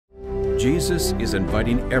Jesus is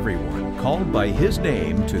inviting everyone called by His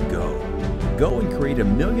name to go. Go and create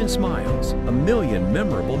 1 million smiles, 1 million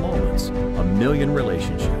memorable moments, 1 million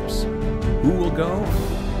relationships. Who will go?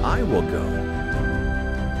 I will go.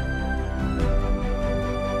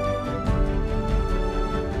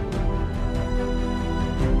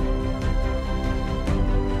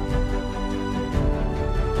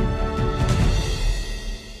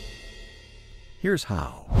 Here's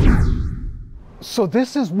how. So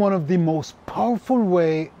this is one of the most powerful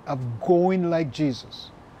way of going like Jesus.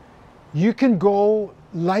 You can go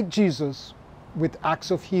like Jesus with acts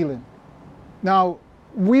of healing. Now,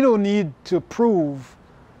 we don't need to prove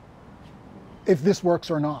if this works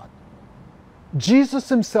or not. Jesus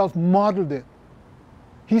himself modeled it.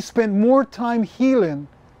 He spent more time healing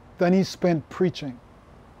than he spent preaching.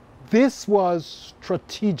 This was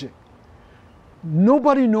strategic.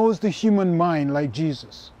 Nobody knows the human mind like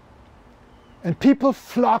Jesus. And people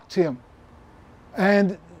flocked to him.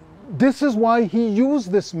 And this is why he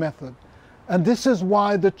used this method. And this is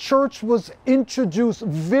why the church was introduced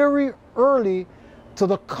very early to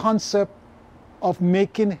the concept of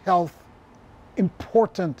making health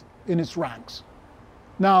important in its ranks.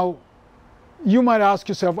 Now, you might ask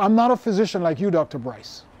yourself, I'm not a physician like you, Dr.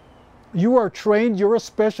 Bryce. You are trained, you're a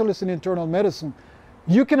specialist in internal medicine.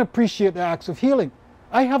 You can appreciate the acts of healing.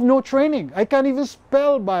 I have no training. I can't even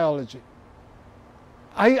spell biology.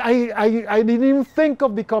 I didn't even think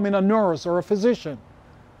of becoming a nurse or a physician.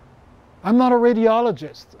 I'm not a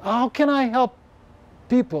radiologist. How can I help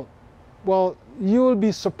people? Well, you will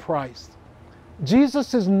be surprised.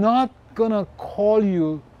 Jesus is not going to call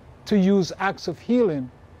you to use acts of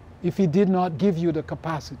healing if he did not give you the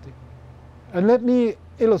capacity. And let me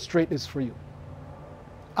illustrate this for you.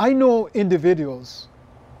 I know individuals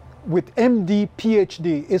with MD,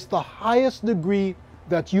 PhD. It's the highest degree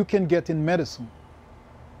that you can get in medicine.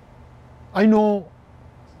 I know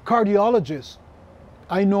cardiologists,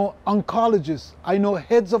 I know oncologists, I know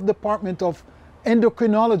heads of department of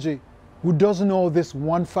endocrinology who doesn't know this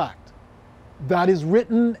one fact that is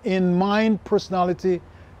written in Mind, Personality,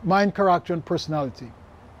 Mind, Character, and Personality.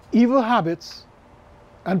 Evil habits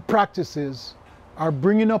and practices are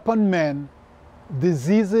bringing upon men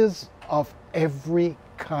diseases of every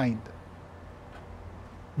kind.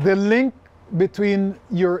 The link between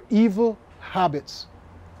your evil habits,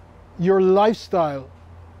 your lifestyle,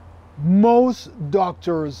 most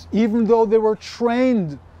doctors, even though they were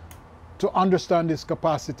trained to understand this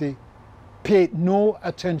capacity, paid no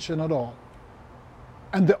attention at all.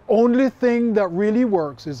 And the only thing that really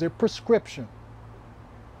works is a prescription.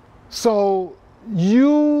 So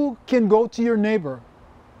you can go to your neighbor,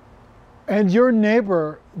 and your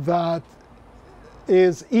neighbor that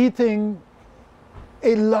is eating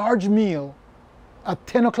a large meal at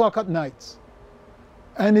 10 o'clock at night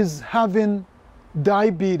and is having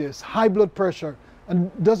diabetes, high blood pressure,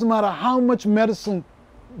 and doesn't matter how much medicine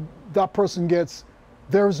that person gets,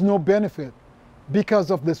 there's no benefit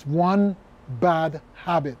because of this one bad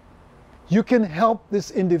habit. You can help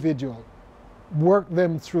this individual, work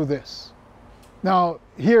them through this. Now,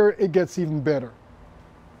 here it gets even better.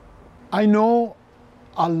 I know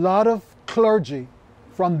a lot of clergy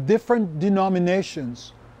from different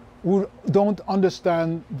denominations who don't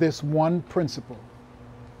understand this one principle.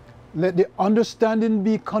 Let the understanding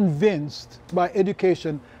be convinced by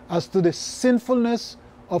education as to the sinfulness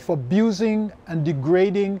of abusing and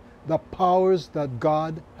degrading the powers that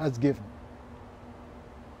God has given.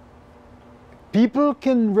 People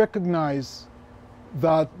can recognize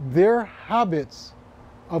that their habits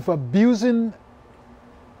of abusing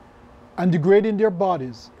and degrading their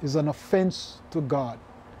bodies is an offense to God.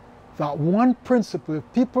 That one principle,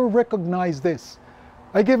 if people recognize this.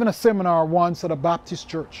 I gave a seminar once at a Baptist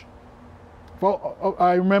church. Well,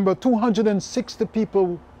 I remember 260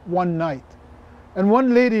 people one night. And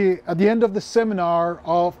one lady at the end of the seminar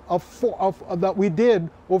that we did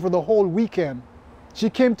over the whole weekend,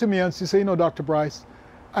 she came to me and she said, you know, Dr. Bryce,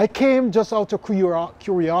 I came just out of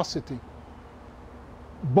curiosity.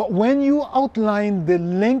 But when you outlined the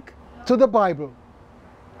link to the Bible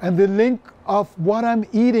and the link of what I'm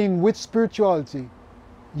eating with spirituality,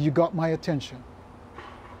 you got my attention.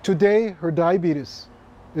 Today, her diabetes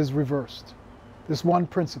is reversed. This one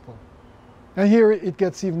principle. And here it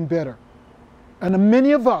gets even better. And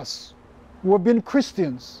many of us who have been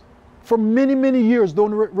Christians for many, many years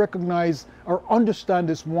don't recognize or understand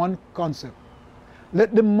this one concept.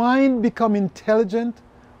 Let the mind become intelligent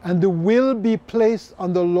and the will be placed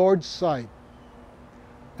on the Lord's side.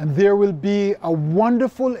 And there will be a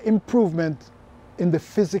wonderful improvement in the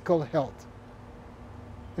physical health.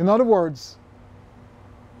 In other words,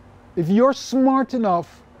 if you're smart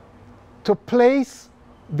enough to place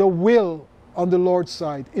the will on the Lord's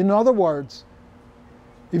side. In other words,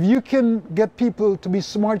 if you can get people to be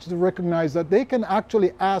smart to recognize that they can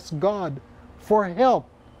actually ask God for help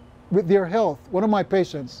with their health. One of my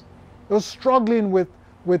patients was struggling with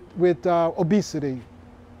obesity,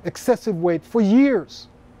 excessive weight for years.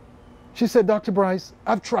 She said, Dr. Bryce,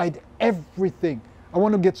 I've tried everything. I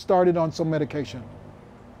want to get started on some medication.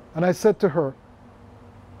 And I said to her,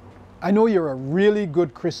 I know you're a really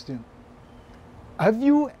good Christian. Have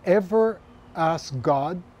you ever asked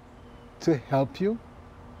God to help you?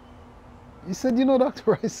 He said, you know, Dr.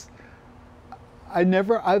 Bryce, I've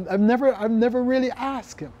never really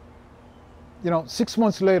asked him. You know, 6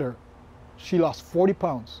 months later, she lost 40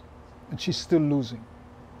 pounds and she's still losing.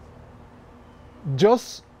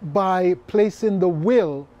 Just by placing the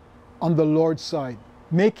will on the Lord's side,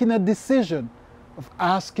 making a decision of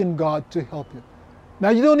asking God to help you. Now,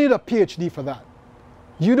 you don't need a PhD for that.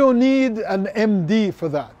 You don't need an MD for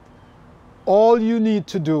that. All you need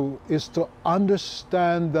to do is to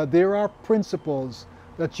understand that there are principles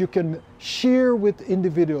that you can share with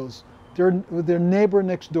individuals, with their neighbor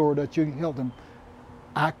next door, that you can help them.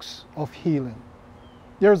 Acts of healing.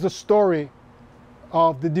 There's the story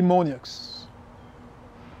of the demoniacs.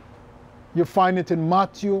 You find it in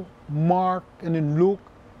Matthew, Mark, and in Luke.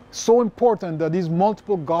 So important that these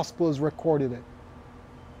multiple gospels recorded it.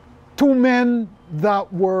 Two men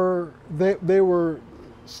that were, they were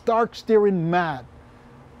stark staring mad,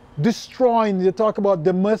 destroying, you talk about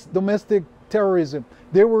domestic terrorism.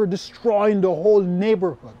 They were destroying the whole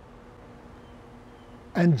neighborhood.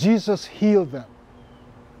 And Jesus healed them.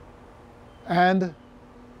 And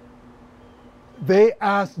they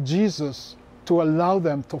asked Jesus to allow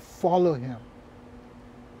them to follow him.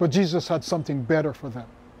 But Jesus had something better for them.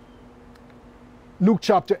 Luke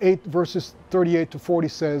chapter 8, verses 38 to 40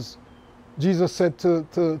 says, Jesus said to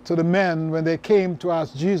the men when they came to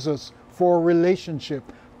ask Jesus for a relationship,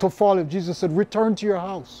 to follow him, Jesus said, return to your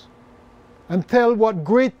house and tell what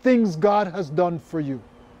great things God has done for you.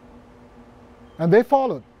 And they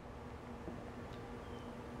followed.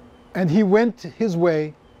 And he went his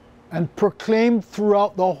way and proclaimed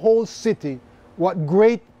throughout the whole city what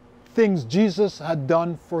great things Jesus had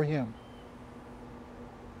done for him.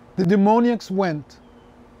 The demoniacs went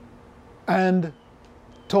and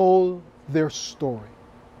told their story.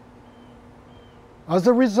 As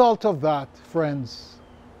a result of that, friends,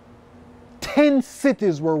 10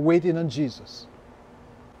 cities were waiting on Jesus.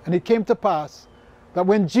 And it came to pass that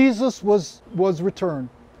when Jesus was returned,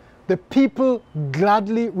 the people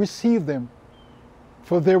gladly received them,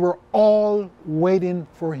 for they were all waiting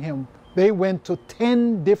for him. They went to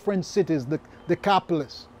 10 different cities, the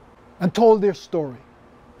Decapolis, and told their story.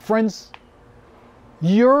 Friends,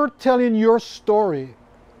 you're telling your story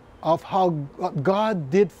of how what God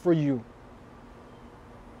did for you.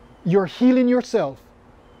 You're healing yourself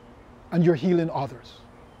and you're healing others.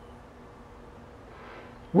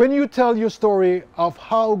 When you tell your story of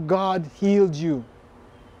how God healed you,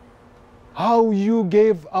 how you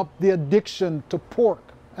gave up the addiction to pork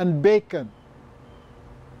and bacon,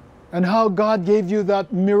 and how God gave you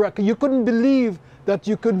that miracle. You couldn't believe that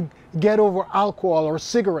you could get over alcohol or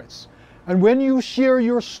cigarettes. And when you share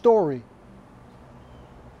your story,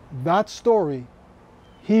 that story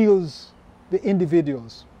heals the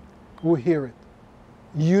individuals who hear it.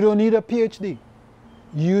 You don't need a PhD.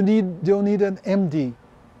 You don't need an MD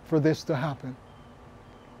for this to happen.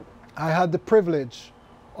 I had the privilege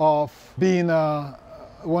of being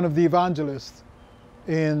one of the evangelists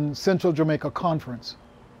in Central Jamaica Conference,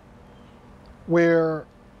 where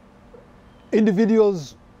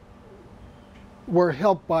individuals were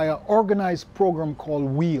helped by an organized program called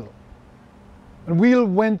WHEEL. And WHEEL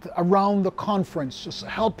went around the conference just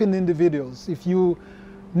helping individuals. If you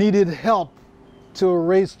needed help to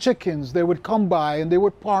raise chickens, they would come by and they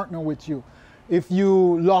would partner with you. If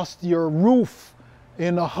you lost your roof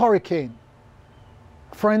in a hurricane.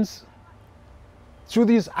 Friends, through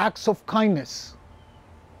these acts of kindness,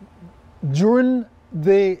 during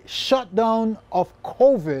the shutdown of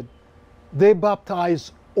COVID, they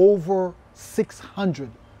baptized over 600.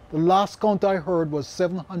 The last count I heard was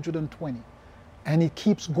 720. And it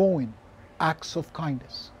keeps going, acts of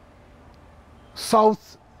kindness.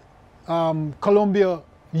 South Columbia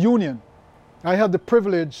Union, I had the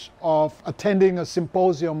privilege of attending a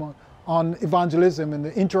symposium on evangelism in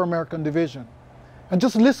the Inter-American Division, and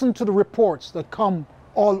just listen to the reports that come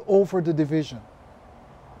all over the division.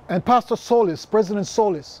 And Pastor Solis, President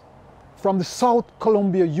Solis, from the South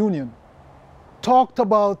Columbia Union, talked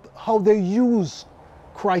about how they use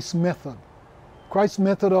Christ's method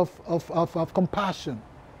of compassion,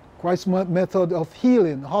 Christ's method of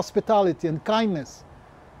healing, hospitality, and kindness.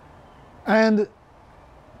 And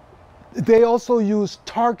they also use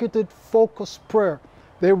targeted, focused prayer.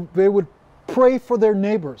 They would pray for their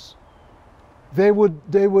neighbors. They would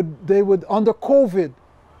under COVID,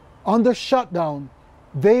 under shutdown,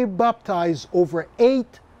 they baptized over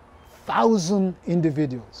 8,000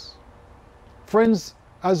 individuals. Friends,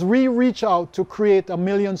 as we reach out to create 1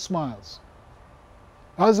 million smiles,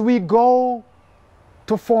 as we go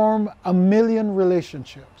to form 1 million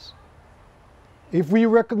relationships, if we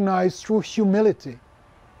recognize through humility,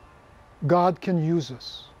 God can use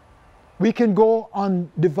us. We can go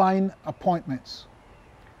on divine appointments.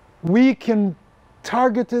 We can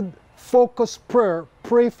targeted, focused prayer,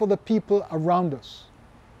 pray for the people around us.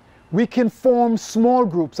 We can form small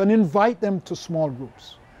groups and invite them to small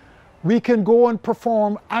groups. We can go and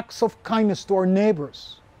perform acts of kindness to our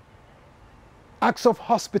neighbors, acts of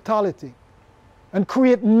hospitality, and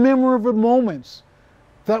create memorable moments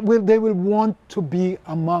that they will want to be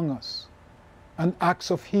among us, and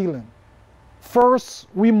acts of healing. First,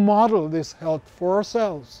 we model this health for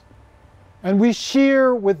ourselves, and we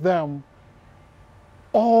share with them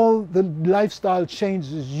all the lifestyle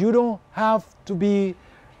changes. You don't have to be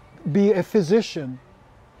a physician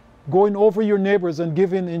going over your neighbors and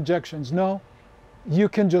giving injections. No, you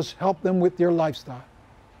can just help them with their lifestyle.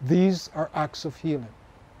 These are acts of healing.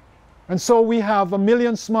 And so we have 1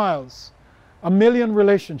 million smiles, 1 million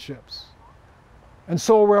relationships. And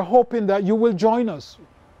so we're hoping that you will join us.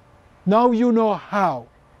 Now you know how.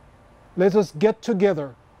 Let us get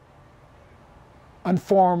together and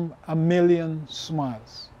form 1 million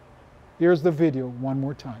smiles. Here's the video one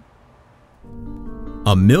more time.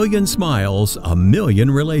 1 million smiles, 1 million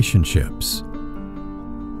relationships.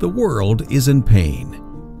 The world is in pain.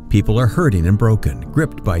 People are hurting and broken,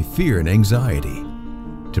 gripped by fear and anxiety.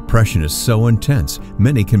 Depression is so intense,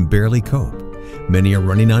 many can barely cope. Many are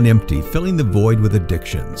running on empty, filling the void with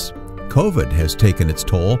addictions. COVID has taken its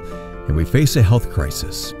toll, and we face a health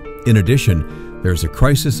crisis. In addition, there's a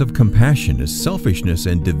crisis of compassion as selfishness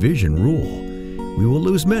and division rule. We will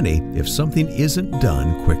lose many if something isn't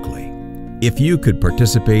done quickly. If you could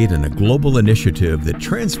participate in a global initiative that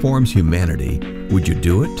transforms humanity, would you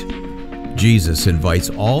do it? Jesus invites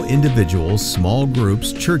all individuals, small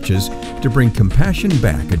groups, churches to bring compassion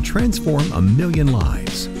back and transform 1 million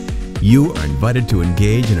lives. You are invited to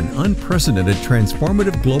engage in an unprecedented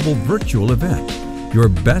transformative global virtual event, Your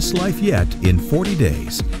Best Life Yet in 40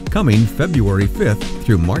 Days, coming February 5th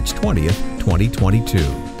through March 20th, 2022.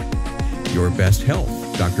 Your Best Health,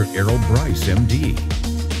 Dr. Errol Bryce, MD.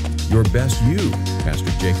 Your Best You,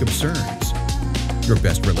 Pastor Jacob Cerns. Your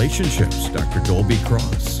Best Relationships, Dr. Dolby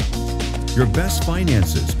Cross. Your Best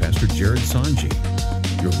Finances, Pastor Jared Sanji.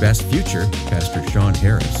 Your Best Future, Pastor Sean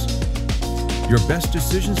Harris. Your Best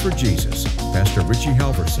Decisions for Jesus, Pastor Richie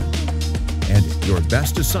Halverson. And Your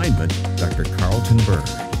Best Assignment, Dr. Carlton Bird.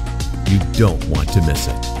 You don't want to miss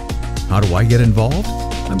it. How do I get involved?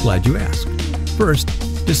 I'm glad you asked. First,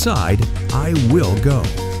 decide, I will go.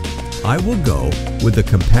 I will go with the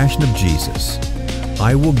compassion of Jesus.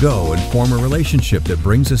 I will go and form a relationship that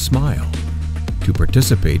brings a smile. To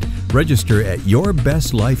participate, register at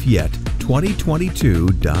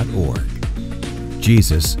yourbestlifeyet2022.org.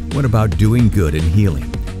 Jesus went about doing good and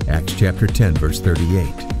healing. Acts chapter 10, verse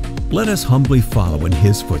 38. Let us humbly follow in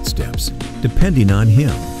His footsteps, depending on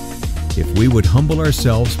Him. If we would humble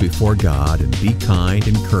ourselves before God and be kind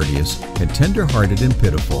and courteous and tender-hearted and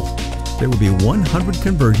pitiful, there will be 100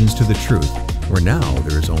 conversions to the truth, where now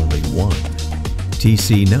there is only one.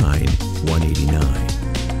 TC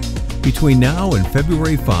 9-189. Between now and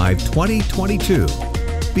February 5, 2022,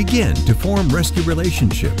 begin to form rescue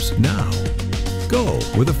relationships now. Go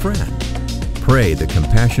with a friend. Pray the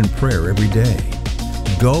compassion prayer every day.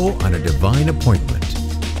 Go on a divine appointment.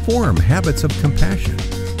 Form habits of compassion.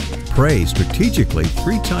 Pray strategically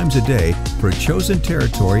 3 times a day for a chosen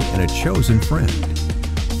territory and a chosen friend.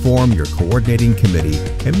 Form your coordinating committee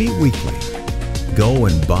and meet weekly. Go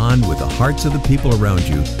and bond with the hearts of the people around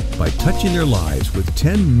you by touching their lives with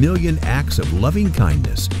 10 million acts of loving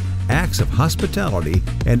kindness, acts of hospitality,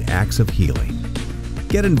 and acts of healing.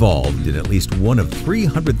 Get involved in at least one of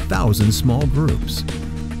 300,000 small groups.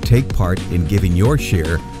 Take part in giving your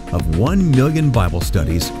share of 1 million Bible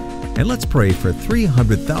studies, and let's pray for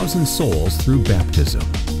 300,000 souls through baptism.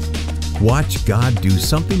 Watch God do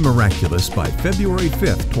something miraculous by February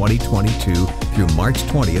 5th, 2022 through March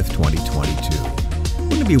 20th, 2022.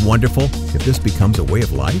 Wouldn't it be wonderful if this becomes a way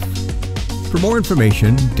of life? For more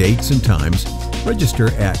information, dates, and times,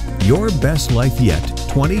 register at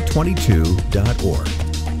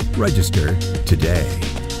yourbestlifeyet2022.org. Register today.